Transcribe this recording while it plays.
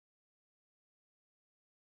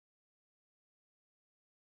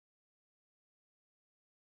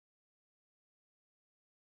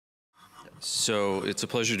So it's a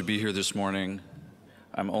pleasure to be here this morning.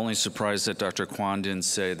 I'm only surprised that Dr. Kwan didn't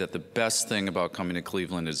say that the best thing about coming to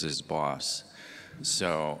Cleveland is his boss.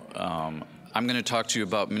 So I'm going to talk to you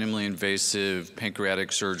about minimally invasive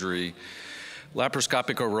pancreatic surgery,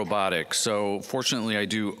 laparoscopic or robotic. So fortunately, I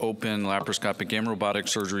do open laparoscopic and robotic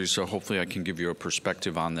surgery, so hopefully I can give you a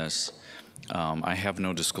perspective on this. I have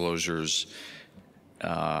no disclosures.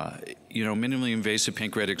 Minimally invasive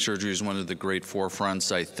pancreatic surgery is one of the great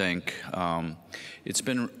forefronts, I think. It's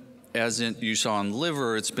been, you saw on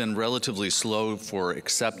liver, it's been relatively slow for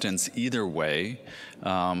acceptance either way,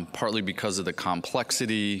 partly because of the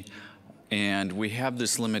complexity, and we have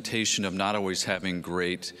this limitation of not always having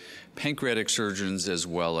great pancreatic surgeons as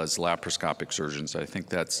well as laparoscopic surgeons. I think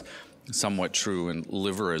that's somewhat true in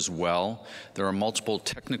liver as well. There are multiple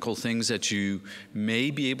technical things that you may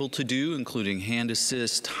be able to do, including hand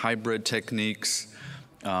assist, hybrid techniques,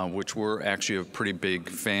 which we're actually a pretty big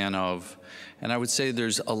fan of. And I would say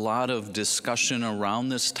there's a lot of discussion around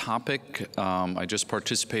this topic. I just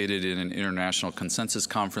participated in an international consensus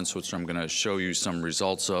conference, which I'm going to show you some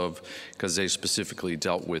results of, because they specifically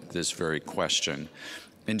dealt with this very question.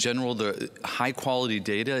 In general, the high quality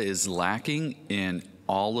data is lacking in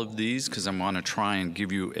all of these, because I want to try and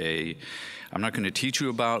give you I'm not going to teach you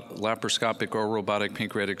about laparoscopic or robotic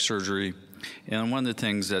pancreatic surgery. And one of the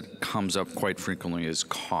things that comes up quite frequently is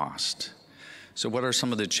cost. So what are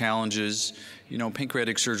some of the challenges?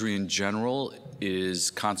 Pancreatic surgery in general is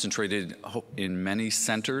concentrated in many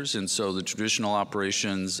centers, and so the traditional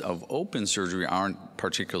operations of open surgery aren't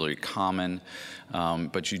particularly common,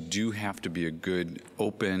 but you do have to be a good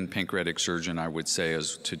open pancreatic surgeon, I would say,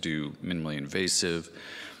 as to do minimally invasive.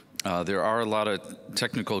 There are a lot of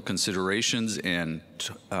technical considerations and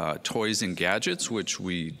toys and gadgets, which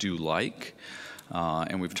we do like.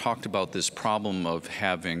 And we've talked about this problem of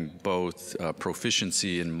having both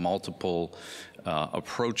proficiency in multiple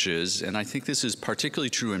approaches. And I think this is particularly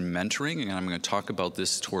true in mentoring, and I'm going to talk about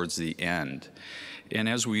this towards the end. And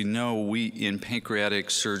as we know, we in pancreatic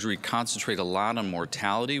surgery concentrate a lot on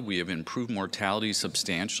mortality. We have improved mortality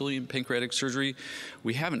substantially in pancreatic surgery.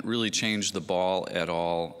 We haven't really changed the ball at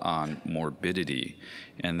all on morbidity,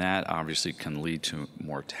 and that obviously can lead to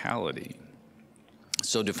mortality.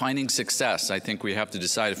 So defining success, I think we have to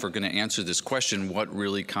decide, if we're going to answer this question, what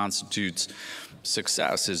really constitutes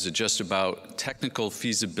success? Is it just about technical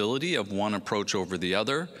feasibility of one approach over the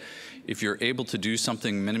other? If you're able to do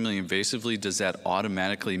something minimally invasively, does that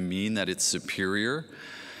automatically mean that it's superior?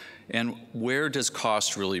 And where does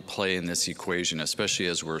cost really play in this equation, especially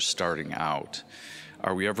as we're starting out?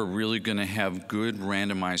 Are we ever really going to have good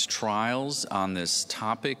randomized trials on this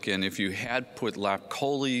topic? And if you had put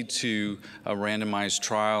lap-chole to a randomized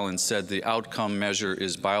trial and said the outcome measure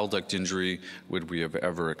is bile duct injury, would we have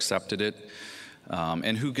ever accepted it?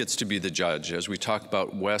 And who gets to be the judge? As we talk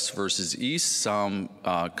about West versus East, some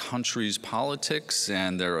countries' politics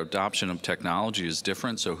and their adoption of technology is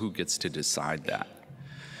different, so who gets to decide that?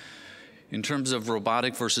 In terms of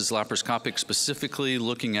robotic versus laparoscopic, specifically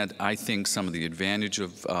looking at, I think, some of the advantage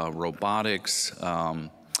of robotics,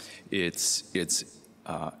 it's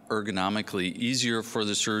ergonomically easier for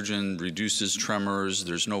the surgeon, reduces tremors,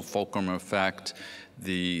 there's no fulcrum effect.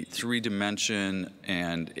 The 3-dimension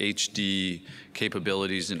and HD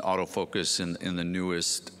capabilities in autofocus in the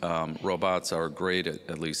newest robots are great,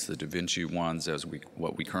 at least the Da Vinci ones, as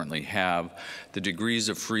what we currently have. The degrees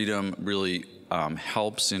of freedom really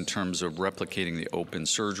helps in terms of replicating the open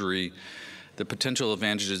surgery. The potential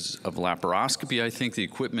advantages of laparoscopy, I think the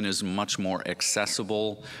equipment is much more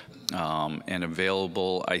accessible and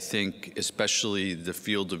available. I think especially the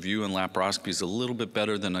field of view in laparoscopy is a little bit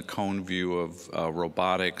better than a cone view of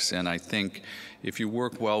robotics, and I think if you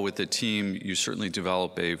work well with the team, you certainly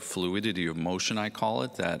develop a fluidity of motion, I call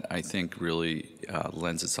it, that I think really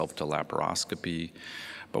lends itself to laparoscopy.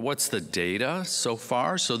 But what's the data so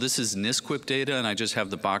far? So this is NSQIP data, and I just have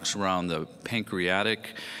the box around the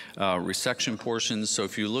pancreatic resection portions. So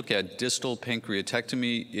if you look at distal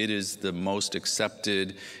pancreatectomy, it is the most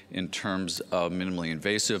accepted in terms of minimally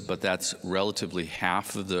invasive, but that's relatively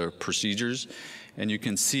half of the procedures. And you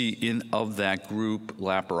can see of that group,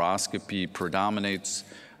 laparoscopy predominates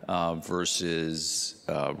versus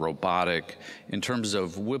robotic. In terms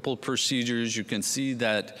of Whipple procedures, you can see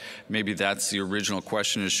that maybe that's the original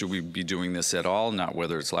question, is should we be doing this at all, not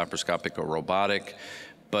whether it's laparoscopic or robotic.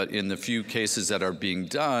 But in the few cases that are being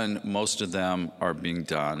done, most of them are being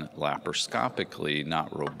done laparoscopically, not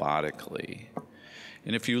robotically.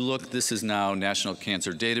 And if you look, this is now National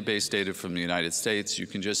Cancer Database data from the United States, you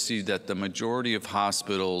can just see that the majority of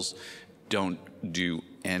hospitals don't do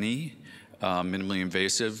any minimally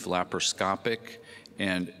invasive laparoscopic,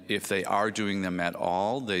 And if they are doing them at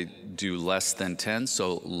all, they do less than 10,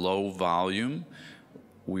 so low volume.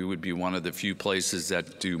 We would be one of the few places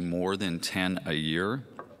that do more than 10 a year.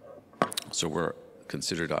 So we're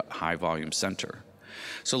considered a high volume center.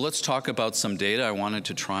 So let's talk about some data. I wanted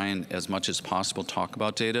to try and, as much as possible, talk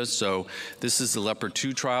about data. So this is the Leopard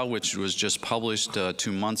 2 trial, which was just published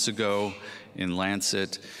 2 months ago in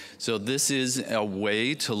Lancet. So this is a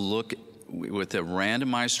way to look with a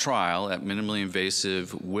randomized trial at minimally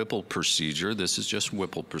invasive Whipple procedure. This is just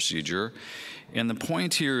Whipple procedure. And the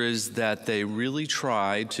point here is that they really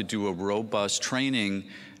tried to do a robust training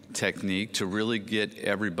technique to really get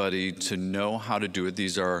everybody to know how to do it.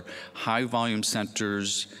 These are high volume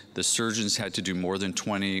centers. The surgeons had to do more than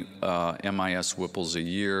 20 MIS Whipples a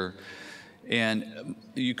year. And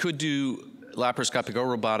you could do laparoscopic or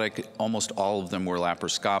robotic. Almost all of them were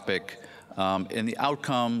laparoscopic. And the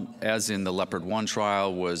outcome, as in the Leopard 1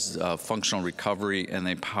 trial, was functional recovery, and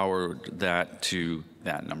they powered that to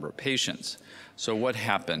that number of patients. So what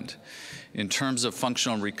happened? In terms of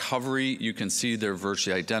functional recovery, you can see they're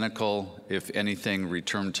virtually identical. If anything,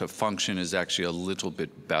 return to function is actually a little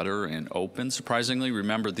bit better and open, surprisingly.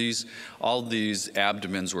 Remember, all these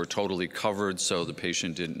abdomens were totally covered, so the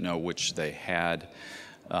patient didn't know which they had.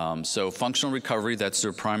 So functional recovery, that's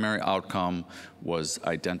their primary outcome, was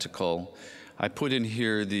identical. I put in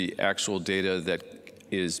here the actual data that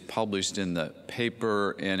is published in the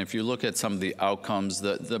paper, and if you look at some of the outcomes,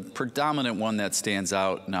 the predominant one that stands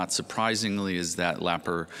out, not surprisingly, is that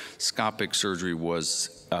laparoscopic surgery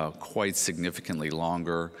was quite significantly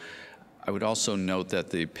longer. I would also note that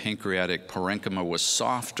the pancreatic parenchyma was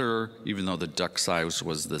softer, even though the duct size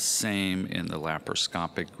was the same in the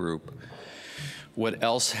laparoscopic group. What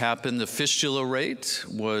else happened? The fistula rate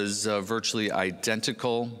was virtually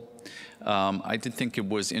identical. I did think it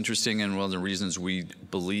was interesting, and one of the reasons we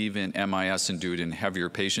believe in MIS and do it in heavier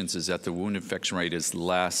patients is that the wound infection rate is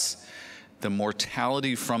less. The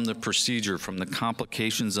mortality from the procedure, from the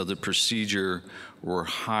complications of the procedure, were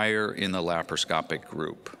higher in the laparoscopic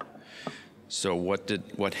group. So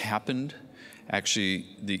what happened? Actually,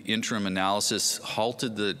 the interim analysis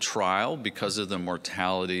halted the trial because of the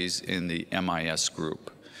mortalities in the MIS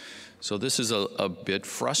group. So this is a bit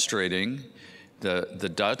frustrating.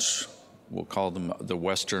 The Dutch, we'll call them the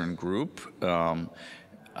Western group,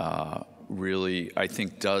 really, I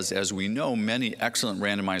think, does, as we know, many excellent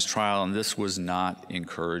randomized trials, and this was not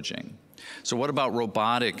encouraging. So what about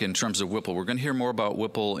robotic in terms of Whipple? We're going to hear more about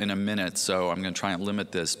Whipple in a minute, so I'm going to try and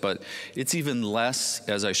limit this. But it's even less,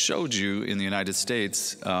 as I showed you in the United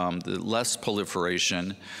States, the less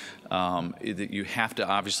proliferation. That you have to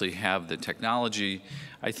obviously have the technology.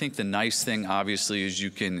 I think the nice thing, obviously, is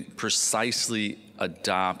you can precisely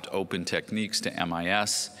adopt open techniques to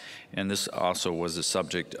MIS. And this also was the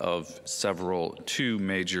subject of two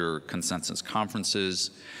major consensus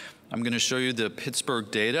conferences. I'm going to show you the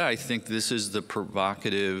Pittsburgh data. I think this is the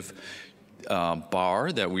provocative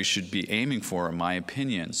bar that we should be aiming for, in my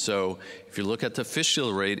opinion. So if you look at the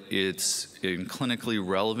fistula rate, it's in clinically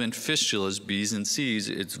relevant fistulas, B's and C's,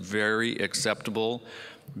 it's very acceptable,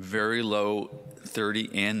 very low 30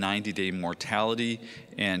 and 90-day mortality,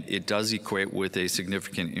 and it does equate with a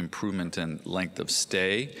significant improvement in length of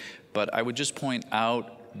stay. But I would just point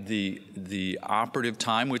out the operative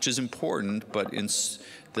time, which is important, but in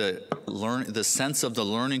the sense of the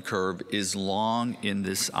learning curve is long in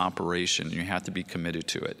this operation. You have to be committed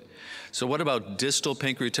to it. So what about distal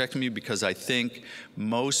pancreatectomy? Because I think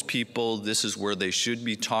most people, this is where they should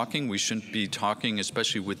be talking. We shouldn't be talking,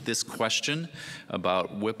 especially with this question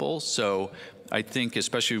about Whipple. So I think,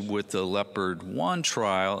 especially with the Leopard 1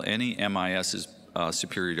 trial, any MIS is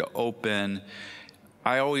superior to open.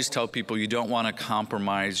 I always tell people you don't want to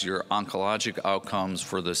compromise your oncologic outcomes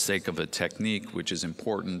for the sake of a technique, which is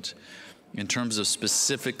important. In terms of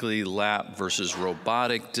specifically lap versus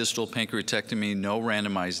robotic distal pancreatectomy, no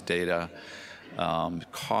randomized data.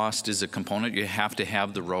 Cost is a component. You have to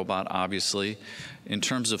have the robot, obviously. In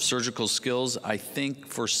terms of surgical skills, I think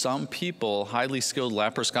for some people, highly skilled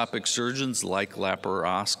laparoscopic surgeons like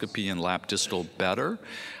laparoscopy and lap distal better.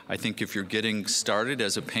 I think if you're getting started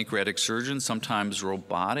as a pancreatic surgeon, sometimes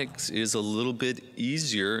robotics is a little bit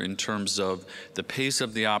easier in terms of the pace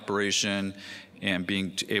of the operation and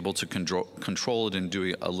being able to control it and do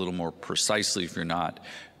it a little more precisely if you're not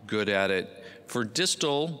good at it. For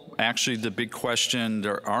distal, actually the big question,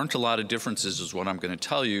 there aren't a lot of differences is what I'm going to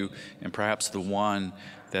tell you, and perhaps the one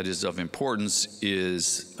that is of importance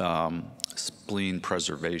is spleen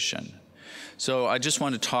preservation. So I just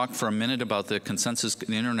want to talk for a minute about the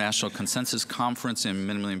International Consensus Conference in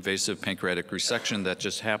Minimally Invasive Pancreatic Resection that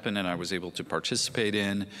just happened and I was able to participate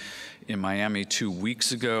in. in Miami 2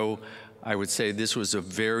 weeks ago. I would say this was a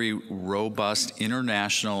very robust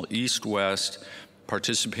international East-West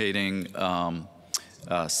participating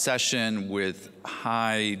session with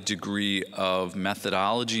high degree of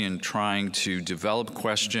methodology in trying to develop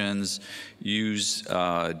questions, use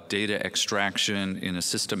data extraction in a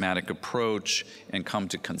systematic approach, and come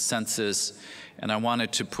to consensus. And I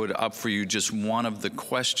wanted to put up for you just one of the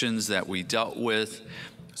questions that we dealt with.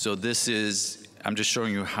 So this is, I'm just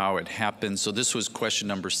showing you how it happened. So this was question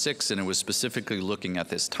number 6, and it was specifically looking at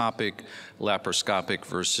this topic, laparoscopic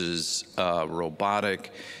versus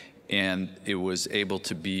robotic. And it was able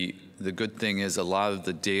to be, the good thing is a lot of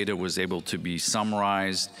the data was able to be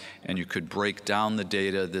summarized, and you could break down the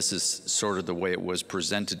data. This is sort of the way it was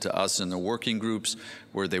presented to us in the working groups,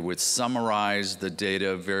 where they would summarize the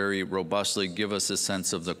data very robustly, give us a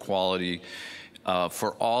sense of the quality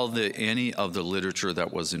for any of the literature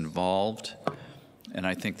that was involved. And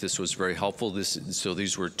I think this was very helpful. So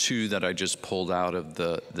these were 2 that I just pulled out of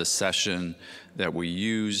the session that we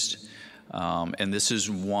used. And this is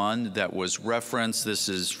one that was referenced. This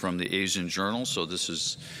is from the Asian Journal, so this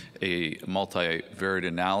is a multivariate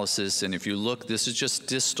analysis. And if you look, this is just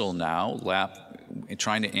distal now,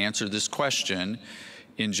 trying to answer this question.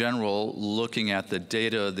 In general, looking at the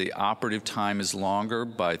data, the operative time is longer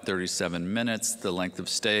by 37 minutes. The length of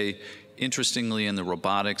stay, interestingly, in the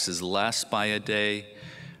robotics is less by a day.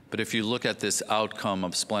 But if you look at this outcome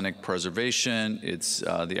of splenic preservation, it's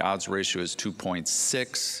the odds ratio is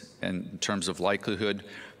 2.6 in terms of likelihood.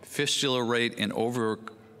 Fistula rate and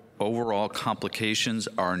overall complications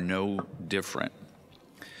are no different.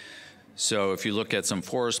 So if you look at some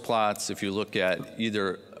forest plots, if you look at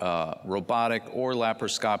either robotic or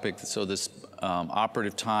laparoscopic, so this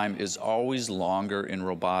operative time is always longer in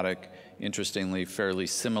robotic, interestingly fairly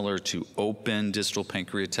similar to open distal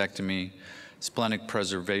pancreatectomy. Splenic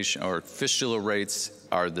preservation or fistula rates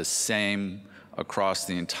are the same across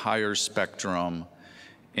the entire spectrum,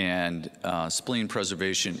 and spleen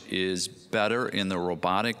preservation is better in the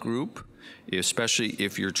robotic group, especially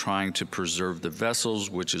if you're trying to preserve the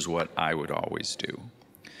vessels, which is what I would always do.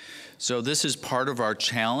 So this is part of our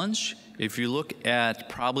challenge. If you look at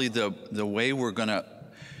probably the way we're going to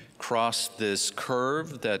cross this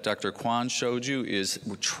curve that Dr. Kwan showed you is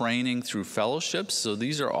training through fellowships. So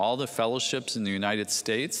these are all the fellowships in the United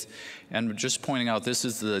States. And just pointing out, this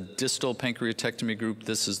is the distal pancreatectomy group,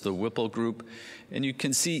 this is the Whipple group. And you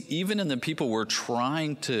can see even in the people we're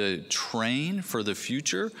trying to train for the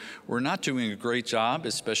future, we're not doing a great job,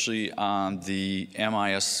 especially on the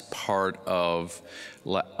MIS part of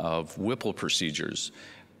Whipple procedures.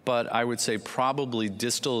 But I would say probably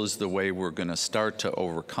distal is the way we're going to start to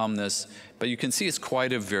overcome this. But you can see it's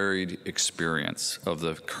quite a varied experience of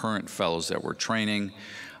the current fellows that we're training.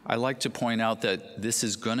 I like to point out that this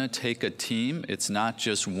is going to take a team. It's not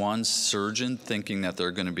just one surgeon thinking that they're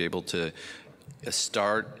going to be able to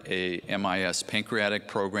start a MIS pancreatic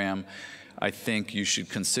program. I think you should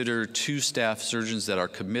consider 2 staff surgeons that are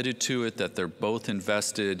committed to it, that they're both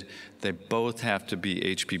invested. They both have to be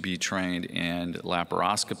HPB trained and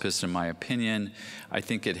laparoscopists, in my opinion. I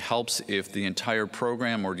think it helps if the entire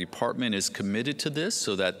program or department is committed to this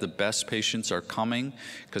so that the best patients are coming,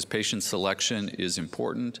 because patient selection is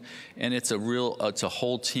important. And it's a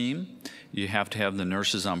whole team. You have to have the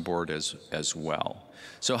nurses on board as well.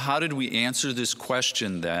 So how did we answer this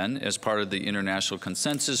question then as part of the international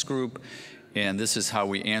consensus group? And this is how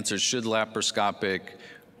we answered: should laparoscopic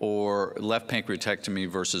or left pancreatectomy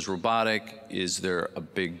versus robotic, is there a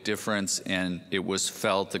big difference? And it was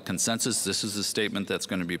felt, the consensus, this is a statement that's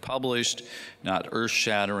going to be published, not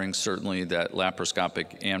earth-shattering, certainly, that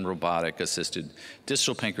laparoscopic and robotic assisted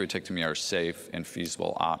distal pancreatectomy are safe and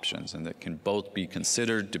feasible options, and that can both be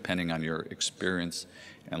considered depending on your experience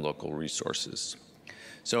and local resources.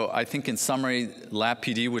 So I think in summary,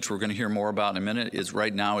 LAP-PD, which we're going to hear more about in a minute, is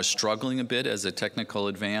right now struggling a bit as a technical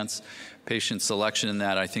advance. Patient selection in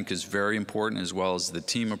that I think is very important, as well as the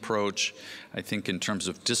team approach. I think in terms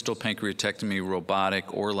of distal pancreatectomy,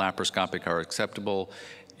 robotic or laparoscopic are acceptable,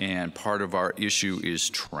 and part of our issue is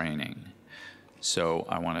training. So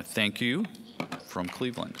I want to thank you from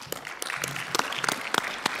Cleveland.